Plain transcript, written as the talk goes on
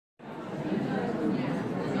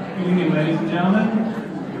Good evening, ladies and gentlemen.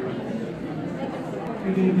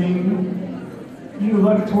 Good evening. If you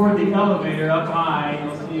look toward the elevator up high,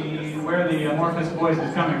 you'll see where the amorphous voice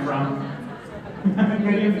is coming from.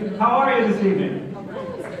 Good evening. How are you this evening?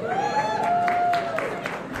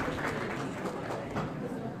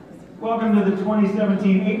 Welcome to the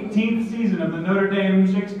 2017 18th season of the Notre Dame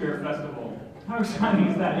Shakespeare Festival. How exciting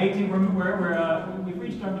is that? 18. We've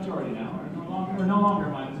reached our majority now. We're no longer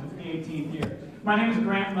minus. It's the 18th year. My name is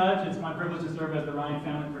Grant Mudge. It's my privilege to serve as the Ryan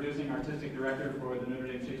Family Producing Artistic Director for the Notre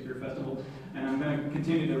Dame Shakespeare Festival. And I'm going to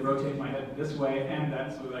continue to rotate my head this way and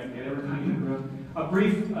that so that I can get everybody in the room. A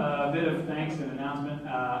brief bit of thanks and announcement,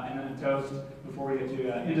 and then a toast before we get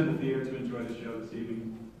to into the theater to enjoy the show this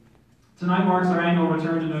evening. Tonight marks our annual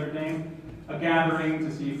return to Notre Dame, a gathering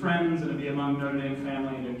to see friends and to be among Notre Dame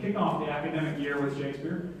family and to kick off the academic year with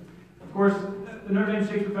Shakespeare. Of course, the Notre Dame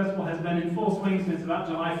Shakespeare Festival has been in full swing since about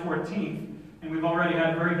July 14th, and we've already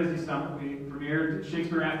had a very busy summer. We premiered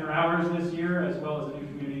Shakespeare After Hours this year, as well as a new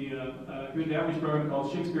community outreach program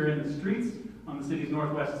called Shakespeare in the Streets on the city's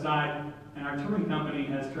northwest side, and our touring company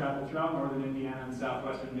has traveled throughout northern Indiana and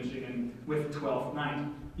southwestern Michigan with 12th Night.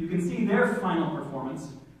 You can see their final performance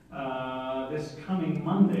this coming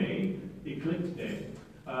Monday, Eclipse Day.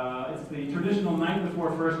 It's the traditional night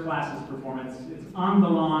before first classes performance. It's on the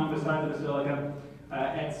lawn beside the Basilica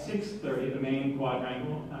at 6:30, the main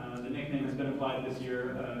quadrangle. The nickname has been applied this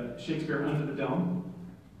year, Shakespeare Under the Dome.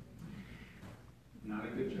 Not a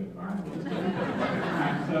good joke. All right, we'll just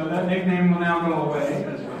right, so that nickname will now go away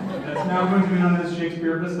as well. That's now going to be known as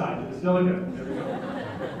Shakespeare Beside the Basilica. There we go.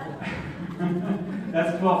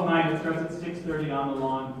 That's 12th night. It starts at 6:30 on the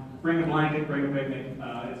lawn. Bring a blanket, bring a picnic.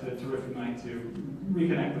 It's a terrific night to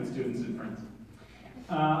reconnect with students and friends.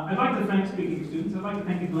 I'd like to thank, speaking of students, I'd like to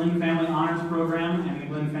thank the Glenn Family Honors Program and the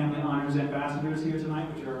Glenn Family Honors Ambassadors here tonight,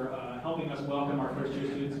 which are helping us welcome our first-year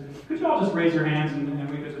students. Could you all just raise your hands and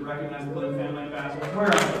we could recognize the Glenn Family Ambassadors? Where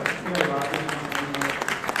are they? There you are.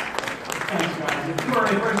 Thanks, guys. If you are a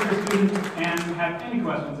first-year student and have any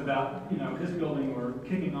questions about, this building or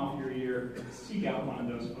kicking off your year, seek out one of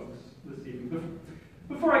those folks this evening.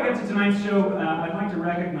 Before I get to tonight's show, I'd like to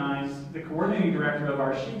recognize the coordinating director of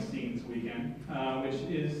our Chic Scenes weekend, which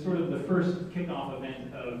is sort of the first kickoff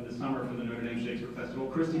event of the summer for the Notre Dame Shakespeare Festival,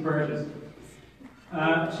 Christy Burgess.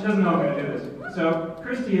 She doesn't know I'm going to do this. So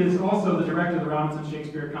Christy is also the director of the Robinson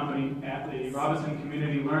Shakespeare Company at the Robinson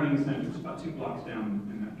Community Learning Center, which is about 2 blocks down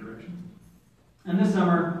in that direction. And this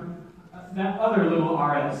summer, that other little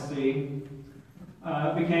RSC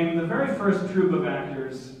became the very first troupe of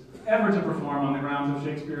actors ever to perform on the grounds of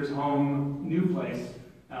Shakespeare's home new place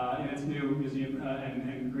in its new museum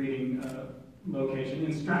and greeting location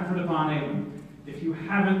in Stratford-upon-Avon. If you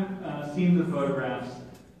haven't seen the photographs,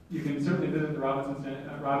 you can certainly visit the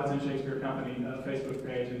Robinson Shakespeare Company Facebook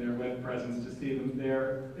page and their web presence to see them.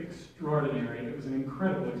 They're extraordinary. It was an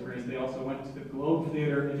incredible experience. They also went to the Globe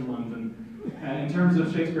Theatre in London. And in terms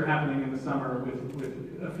of Shakespeare happening in the summer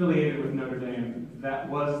affiliated with Notre Dame, that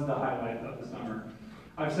was the highlight of the summer.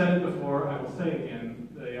 I've said it before, I will say it again,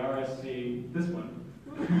 the RSC, this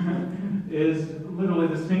one, is literally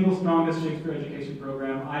the single strongest Shakespeare education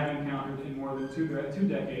program I've encountered in more than two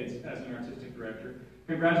decades as an artistic director.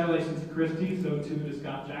 Congratulations to Christy, so too to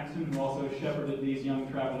Scott Jackson, who also shepherded these young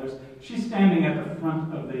travelers. She's standing at the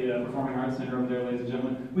front of the Performing Arts Center over there, ladies and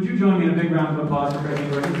gentlemen. Would you join me in a big round of applause for Christy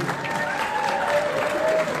Burgess?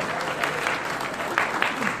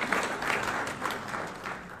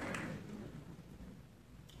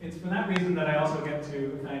 It's for that reason that I also get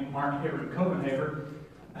to thank Mark Abram Copenhagen,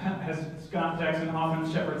 as Scott Jackson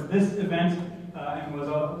often shepherds this event and was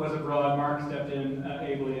abroad. Mark stepped in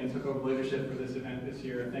ably and took over leadership for this event this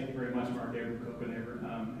year. Thank you very much, Mark Abram Copenhagen,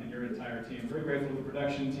 and your entire team. Very grateful to the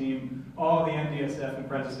production team, all the NDSF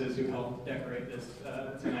apprentices who helped decorate this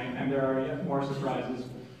tonight, and there are yet more surprises.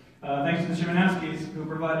 Thanks to the Shimanowskis, who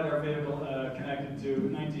provided our vehicle connected to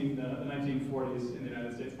the 1940s in the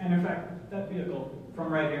United States. And in fact, that vehicle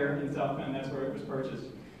from right here in South Bend, that's where it was purchased.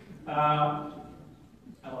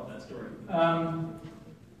 I love that story.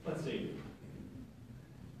 Let's see.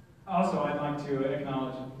 Also, I'd like to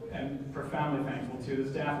acknowledge and profoundly thankful to the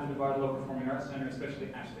staff of the DeBartolo Performing Arts Center,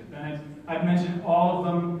 especially Ashley Bennett. I've mentioned all of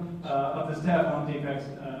them, of the staff on DPEC's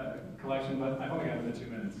collection, but I've only got another 2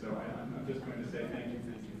 minutes, so I'm just going to say thank you.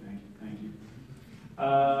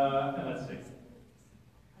 Let's see.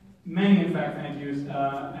 Many, in fact, thank yous, and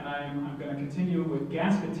I'm going to continue with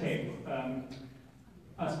Gasket Tape,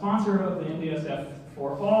 a sponsor of the NDSF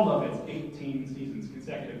for all of its 18 seasons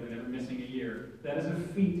consecutively, never missing a year. That is a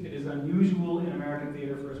feat. It is unusual in American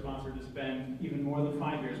theater for a sponsor to spend even more than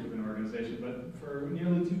 5 years with an organization, but for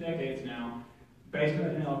nearly 2 decades now, based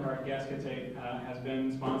in Elkhart, Gascatate, has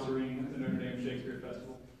been sponsoring the Notre Dame Shakespeare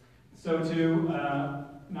Festival. So too,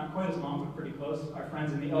 not quite as long, but pretty close, our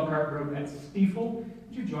friends in the Elkhart group at Stiefel.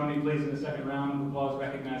 Would you join me, please, in the second round of applause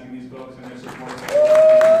recognizing these folks and their support? They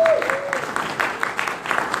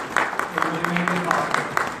really make it possible.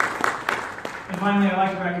 And finally, I'd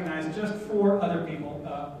like to recognize just 4 other people,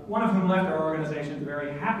 one of whom left our organization's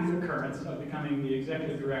very happy occurrence of becoming the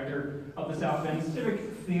executive director of the South Bend Civic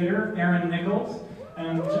Theater, Aaron Nichols.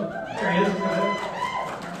 And there he is.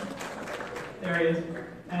 There he is.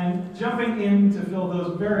 And jumping in to fill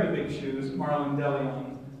those very big shoes, Marlon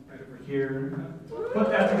DeLeon, right over here. Put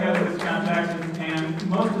that together with John Jackson, and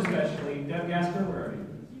most especially, Deb Gasper, where are you?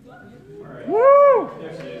 Where are you? Woo!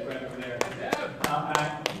 There she is, right over there.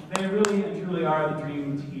 They really and truly are the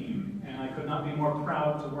dream team, and I could not be more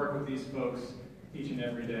proud to work with these folks each and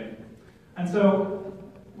every day. And so,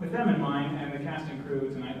 with them in mind, and the cast and crew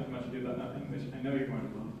tonight of Much Ado About Nothing, which I know you're going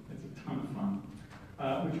to love, it's a ton of fun.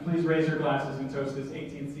 Would you please raise your glasses and toast this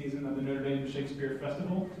 18th season of the Notre Dame Shakespeare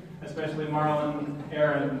Festival, especially Marlon,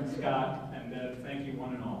 Aaron, Scott, and Deb. Thank you,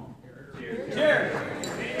 one and all. Cheers. Cheers.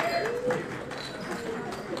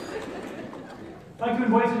 I'd like to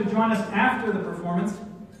invite you to join us after the performance.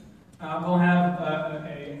 We'll have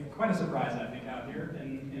quite a surprise, I think, out here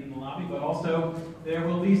in the lobby, but also there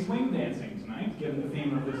will be swing dancing tonight, given the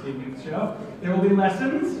theme of this evening's show. There will be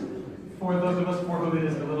lessons for those of us for whom it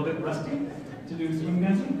is a little bit rusty to do swing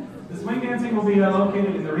dancing. The swing dancing will be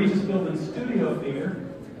located in the Regis Building Studio Theater,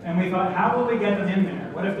 and we thought, how will we get them in there?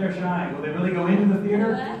 What if they're shy? Will they really go into the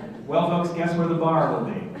theater? Well, folks, guess where the bar will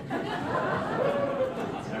be.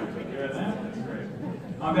 That's how we take care of that. That's great.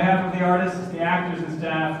 On behalf of the artists, the actors, and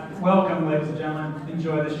staff, welcome, ladies and gentlemen.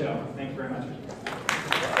 Enjoy the show. Thank you very much.